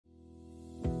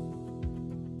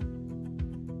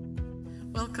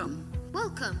Welcome.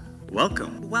 Welcome.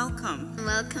 Welcome. Welcome.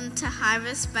 Welcome to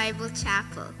Harvest Bible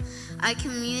Chapel. Our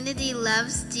community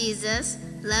loves Jesus,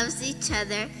 loves each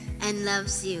other, and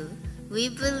loves you. We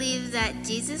believe that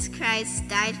Jesus Christ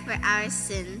died for our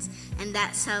sins and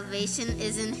that salvation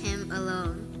is in Him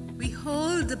alone. We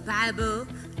hold the Bible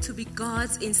to be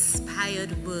God's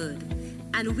inspired word,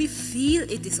 and we feel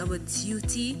it is our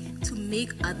duty to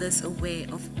make others aware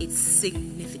of its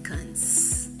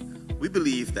significance. We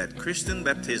believe that Christian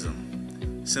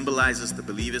baptism symbolizes the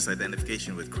believer's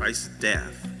identification with Christ's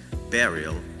death,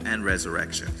 burial, and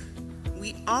resurrection.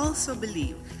 We also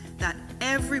believe that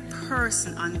every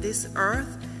person on this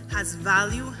earth has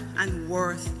value and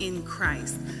worth in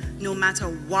Christ, no matter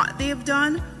what they've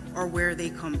done or where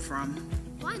they come from.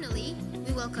 Finally,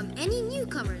 we welcome any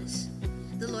newcomers.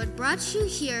 The Lord brought you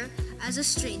here as a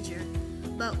stranger,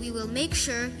 but we will make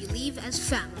sure you leave as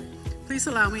family. Please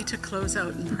allow me to close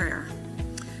out in prayer.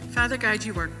 Father God,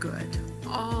 you are good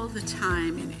all the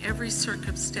time, in every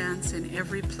circumstance, in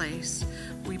every place.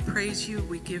 We praise you,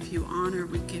 we give you honor,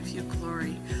 we give you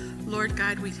glory. Lord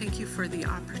God, we thank you for the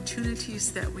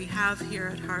opportunities that we have here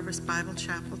at Harvest Bible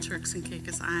Chapel, Turks and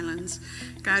Caicos Islands.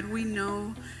 God, we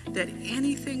know that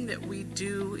anything that we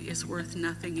do is worth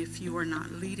nothing if you are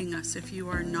not leading us, if you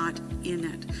are not in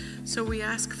it. So we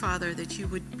ask, Father, that you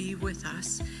would be with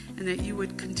us and that you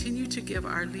would continue to give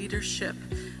our leadership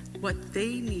what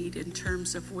they need in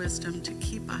terms of wisdom to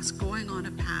keep us going on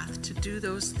a path to do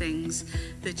those things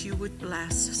that you would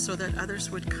bless, so that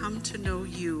others would come to know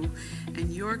you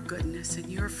and your goodness and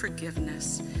your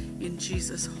forgiveness. In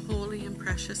Jesus' holy and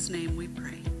precious name we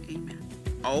pray. Amen.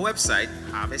 Our website,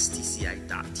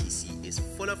 harvesttci.tc, is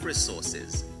full of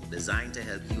resources designed to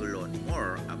help you learn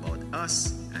more about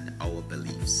us and our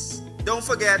beliefs. Don't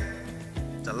forget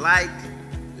to like,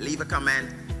 leave a comment,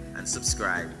 and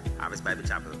subscribe. Harvest Bible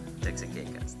Chapel, Turks and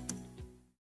Caicos.